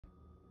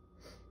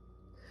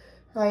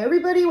Hi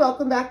everybody,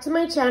 welcome back to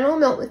my channel,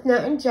 Melt with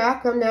Nat and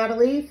Jack. I'm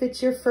Natalie. If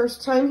it's your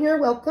first time here,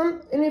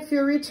 welcome. And if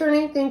you're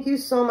returning, thank you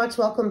so much,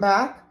 welcome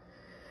back.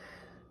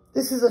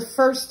 This is a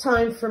first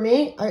time for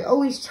me. I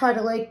always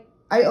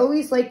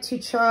like to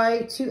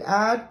try to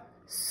add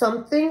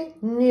something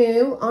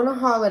new on a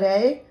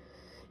holiday.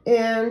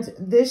 And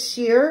this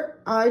year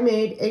I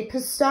made a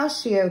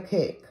pistachio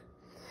cake.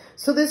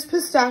 So this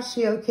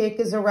pistachio cake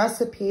is a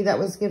recipe that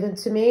was given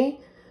to me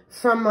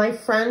from my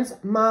friend's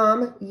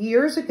mom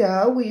years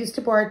ago. We used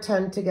to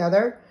bartend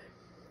together.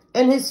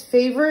 And his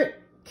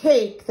favorite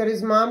cake that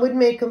his mom would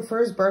make him for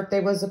his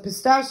birthday was a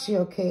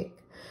pistachio cake.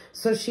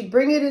 So she'd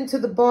bring it into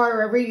the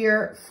bar every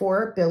year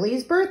for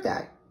Billy's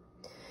birthday.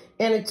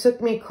 And it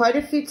took me quite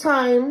a few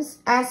times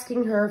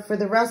asking her for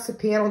the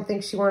recipe. I don't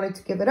think she wanted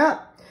to give it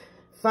up.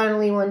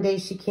 Finally, one day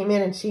she came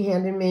in and she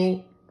handed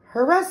me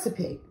her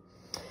recipe.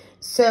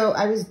 So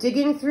I was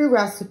digging through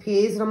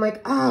recipes and I'm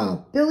like,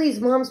 oh,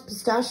 Billy's mom's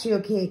pistachio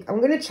cake. I'm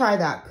going to try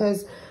that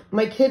because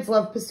my kids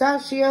love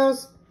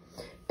pistachios.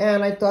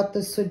 And I thought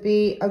this would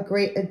be a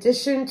great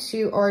addition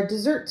to our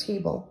dessert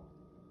table.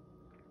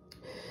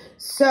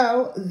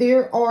 So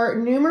there are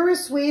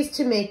numerous ways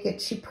to make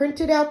it. She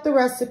printed out the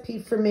recipe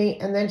for me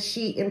and then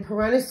she, in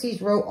parentheses,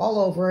 wrote all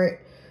over it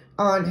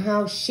on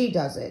how she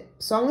does it.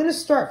 So I'm going to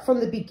start from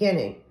the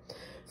beginning.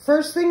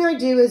 First thing I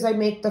do is I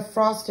make the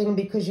frosting,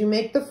 because you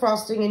make the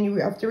frosting and you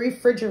have to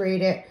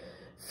refrigerate it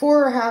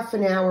for half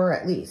an hour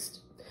at least.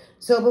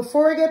 So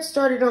before I get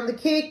started on the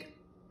cake,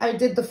 I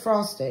did the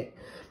frosting.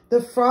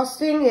 The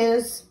frosting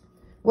is,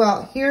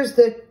 well, here's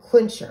the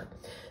clincher.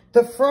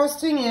 The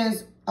frosting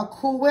is a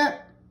Cool Whip,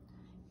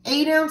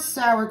 8-ounce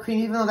sour cream,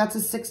 even though that's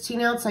a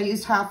 16-ounce, I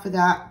used half of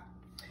that.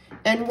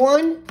 And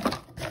 1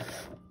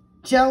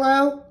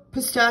 Jell-O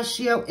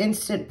pistachio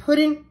instant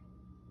pudding.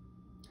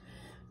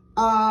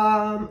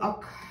 A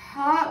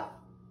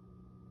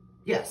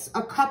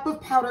cup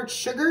of powdered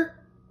sugar,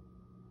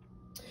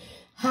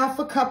 half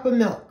a cup of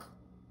milk.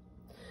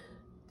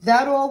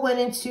 That all went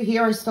into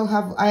here.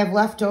 I have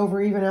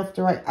leftover even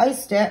after I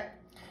iced it.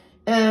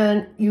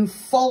 And you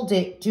fold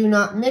it. Do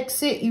not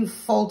mix it. You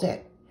fold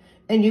it.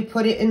 And you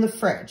put it in the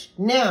fridge.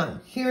 Now,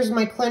 here's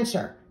my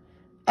clincher.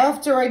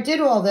 After I did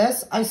all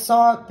this, I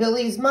saw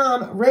Billy's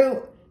mom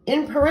wrote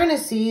in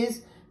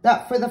parentheses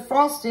that for the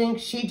frosting,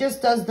 she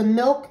just does the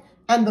milk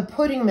and the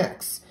pudding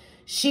mix.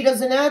 She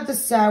doesn't add the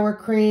sour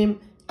cream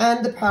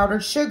and the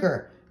powdered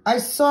sugar. I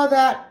saw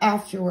that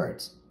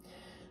afterwards.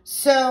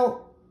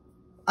 So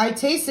I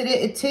tasted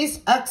it. It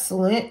tastes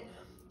excellent,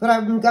 but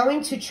I'm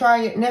going to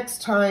try it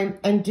next time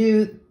and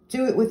do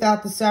it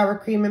without the sour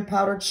cream and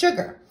powdered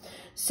sugar.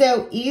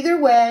 So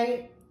either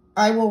way,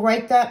 I will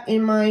write that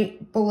in my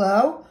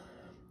below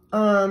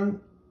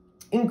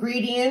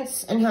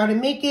ingredients and how to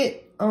make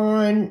it,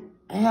 on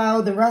how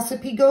the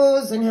recipe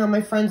goes and how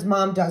my friend's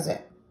mom does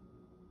it.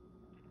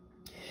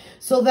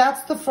 So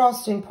that's the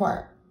frosting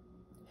part.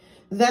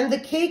 Then the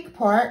cake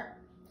part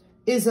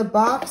is a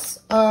box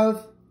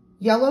of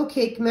yellow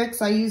cake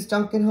mix. I use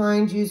Duncan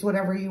Hines, use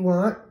whatever you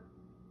want.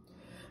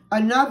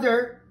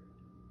 Another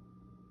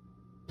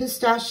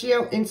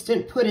pistachio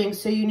instant pudding.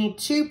 So you need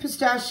 2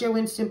 pistachio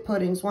instant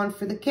puddings, 1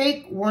 for the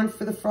cake, 1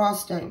 for the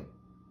frosting.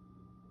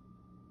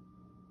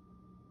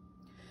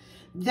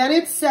 Then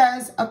it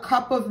says a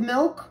cup of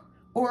milk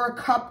or a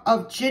cup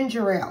of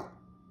ginger ale.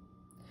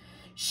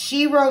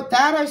 She wrote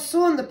that, I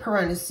saw in the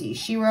parentheses.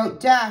 She wrote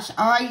dash,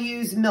 I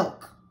use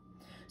milk.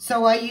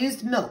 So I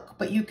used milk,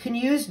 but you can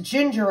use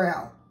ginger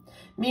ale.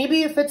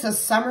 Maybe if it's a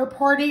summer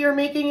party you're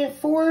making it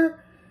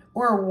for,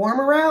 or a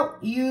warmer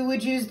out, you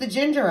would use the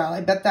ginger ale.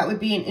 I bet that would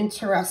be an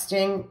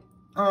interesting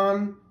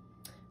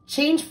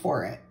change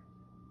for it.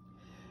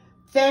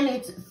 Then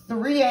it's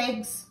 3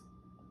 eggs,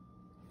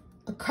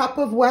 a cup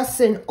of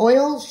Wesson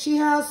oil she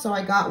has. So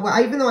I got,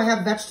 even though I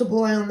have vegetable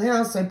oil in the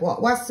house, I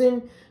bought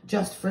Wesson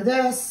just for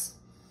this.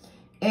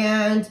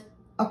 And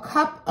a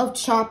cup of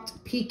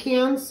chopped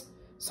pecans.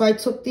 So I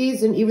took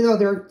these, and even though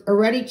they're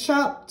already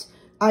chopped,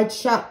 I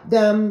chopped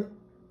them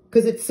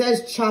because it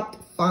says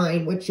chopped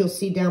fine, which you'll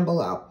see down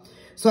below.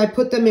 So I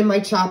put them in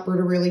my chopper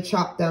to really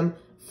chop them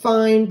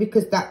fine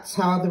because that's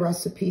how the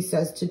recipe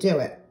says to do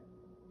it.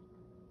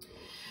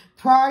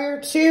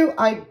 Prior to,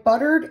 I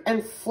buttered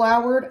and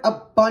floured a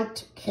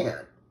Bundt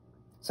can.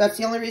 So that's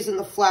the only reason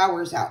the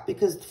flour's out,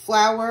 because the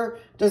flour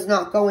does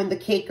not go in the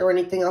cake or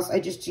anything else.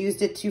 I just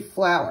used it to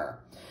flour.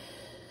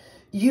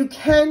 You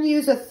can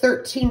use a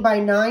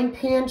 13x9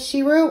 pan,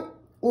 she wrote,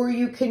 or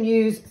you can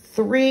use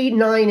 3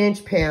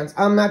 9-inch pans.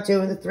 I'm not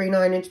doing the 3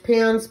 9-inch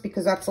pans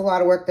because that's a lot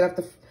of work.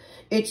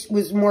 It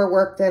was more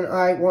work than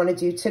I want to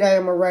do today.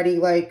 I'm already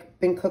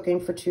been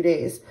cooking for 2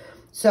 days.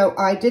 So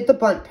I did the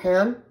Bundt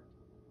pan.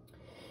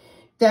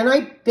 Then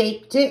I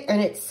baked it, and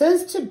it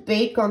says to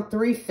bake on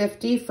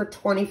 350 for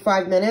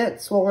 25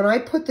 minutes. Well, when I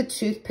put the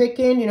toothpick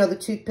in, you know, the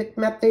toothpick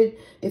method,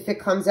 if it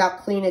comes out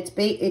clean,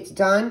 it's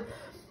done.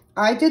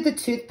 I did the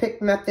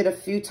toothpick method a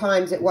few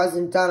times. It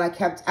wasn't done. I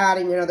kept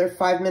adding another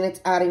 5 minutes,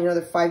 adding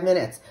another 5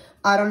 minutes.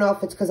 I don't know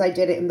if it's because I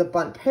did it in the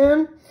Bundt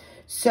pan.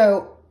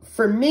 So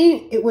For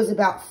me, it was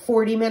about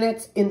 40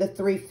 minutes in the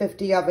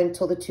 350 oven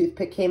until the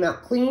toothpick came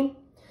out clean.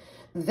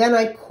 Then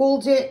I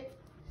cooled it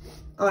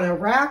on a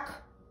rack.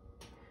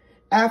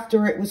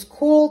 After it was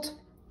cooled,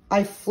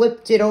 I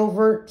flipped it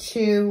over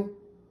to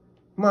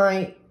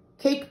my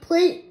cake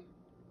plate.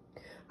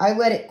 I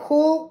let it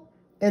cool,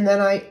 and then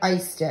I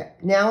iced it.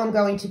 Now I'm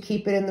going to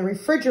keep it in the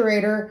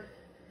refrigerator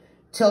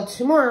till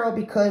tomorrow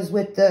because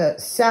with the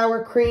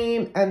sour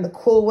cream and the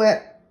Cool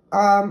Whip,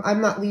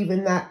 I'm not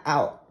leaving that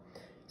out.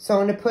 So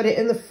I'm going to put it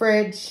in the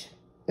fridge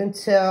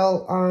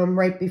until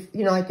right before,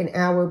 you know, like an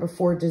hour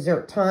before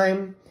dessert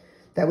time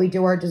that we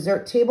do our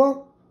dessert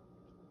table.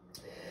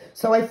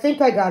 So I think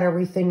I got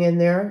everything in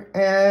there.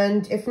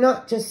 And if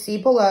not, just see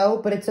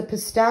below. But it's a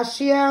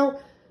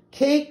pistachio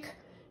cake.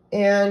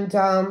 And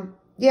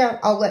yeah,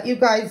 I'll let you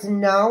guys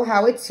know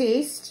how it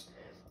tastes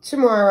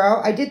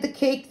tomorrow. I did the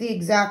cake the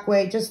exact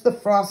way, just the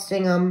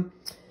frosting.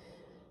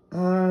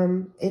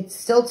 It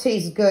still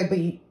tastes good, but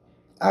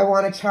I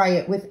want to try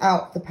it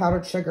without the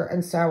powdered sugar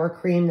and sour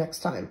cream next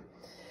time.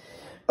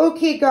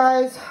 Okay,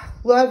 guys,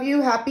 love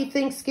you. Happy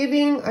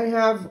Thanksgiving. I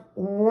have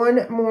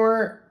one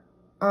more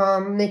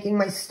making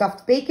my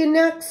stuffed bacon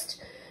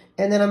next.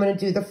 And then I'm going to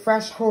do the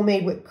fresh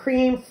homemade whipped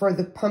cream for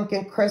the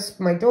pumpkin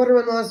crisp my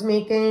daughter-in-law's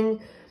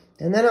making.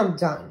 And then I'm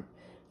done.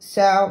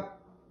 So,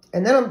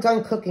 and then I'm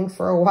done cooking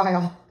for a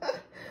while.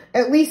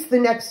 At least the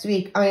next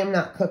week, I am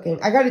not cooking.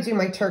 I got to do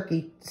my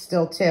turkey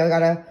still, too. I got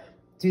to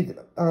do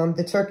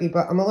the turkey,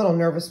 but I'm a little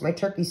nervous. My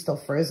turkey's still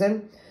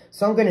frozen.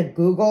 So I'm going to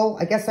Google.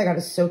 I guess I got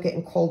to soak it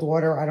in cold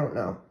water. I don't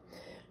know.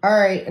 All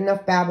right,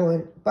 enough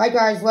babbling. Bye,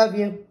 guys. Love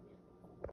you.